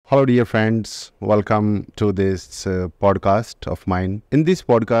Hello, dear friends. Welcome to this podcast of mine. In this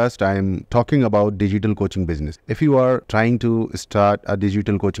podcast, I am talking about digital coaching business. If you are trying to start a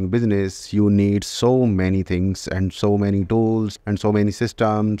digital coaching business, you need so many things and so many tools and so many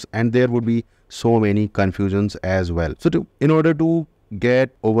systems, and there would be so many confusions as well. So, in order to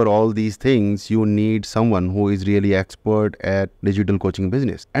get over all these things, you need someone who is really expert at digital coaching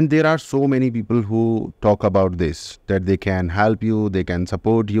business. And there are so many people who talk about this, that they can help you, they can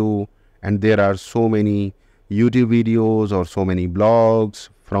support you, and there are so many YouTube videos or so many blogs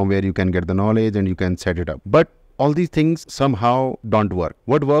from where you can get the knowledge and you can set it up. But all these things somehow don't work.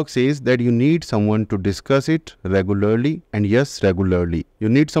 What works is that you need someone to discuss it regularly, and yes, regularly. You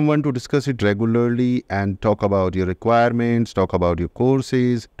need someone to discuss it regularly and talk about your requirements, talk about your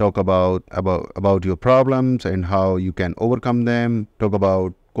courses, talk about your problems and how you can overcome them, talk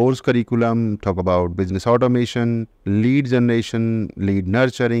about course curriculum, talk about business automation, lead generation, lead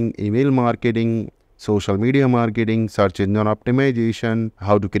nurturing, email marketing, social media marketing, search engine optimization,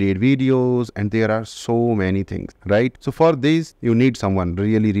 how to create videos, and there are so many things, right? So for this, you need someone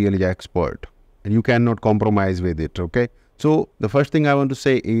really expert, and you cannot compromise with it, okay? So the first thing I want to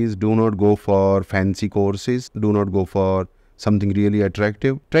say is, do not go for fancy courses. Do not go for something really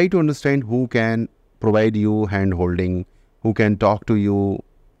attractive. Try to understand who can provide you hand-holding, who can talk to you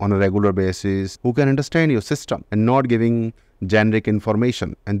on a regular basis, who can understand your system and not giving generic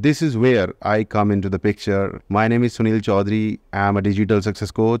information. And this is where I come into the picture. My name is Sunil Chaudhary. I am a digital success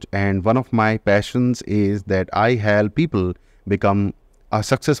coach, and one of my passions is that I help people become a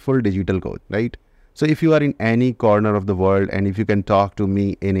successful digital coach, right? So if you are in any corner of the world and if you can talk to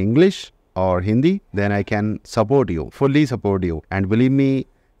me in English or Hindi, then I can support you, fully support you. And believe me,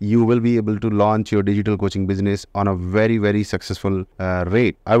 you will be able to launch your digital coaching business on a very successful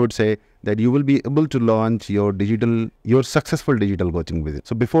rate. I would say that you will be able to launch your successful digital coaching business.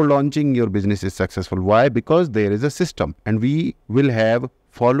 So before launching, your business is successful. Why? Because there is a system, and we will have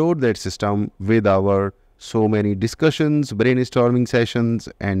followed that system with our so many discussions, brainstorming sessions,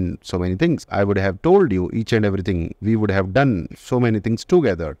 and so many things. I would have told you each and everything. We would have done so many things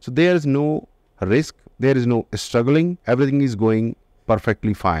together. So there is no risk, there is no struggling. Everything is going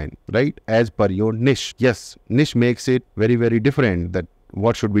perfectly fine, right? As per your niche. Yes, niche makes it very different, that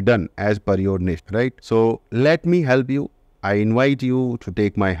what should be done as per your niche, right? So let me help you. I invite you to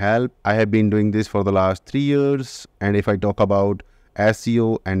take my help. I have been doing this for the last 3 years. And if I talk about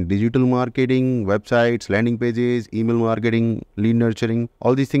SEO and digital marketing, websites, landing pages, email marketing, lead nurturing,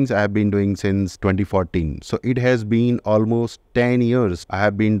 all these things I have been doing since 2014. So it has been almost 10 years I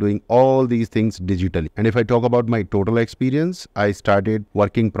have been doing all these things digitally. And if I talk about my total experience, I started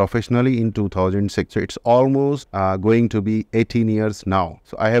working professionally in 2006. So it's almost going to be 18 years now.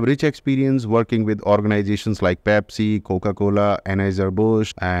 So I have rich experience working with organizations like Pepsi, Coca-Cola,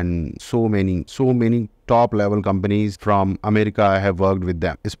 Anheuser-Busch, and so many top level companies from America. I have worked with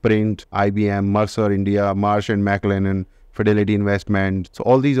them. Sprint, IBM, Mercer India, Marsh and McLennan, Fidelity Investment. So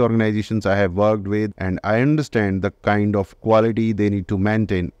all these organizations I have worked with, and I understand the kind of quality they need to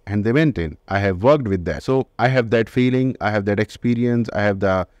maintain, and they maintain. I have worked with that. So I have that feeling, I have that experience, I have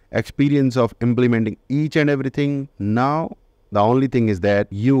the experience of implementing each and everything. Now, the only thing is that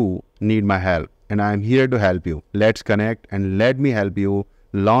you need my help, and I am here to help you. Let's connect and let me help you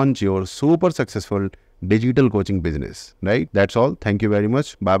launch your super successful digital coaching business, right? That's all. Thank you very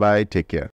much. Bye-bye. Take care.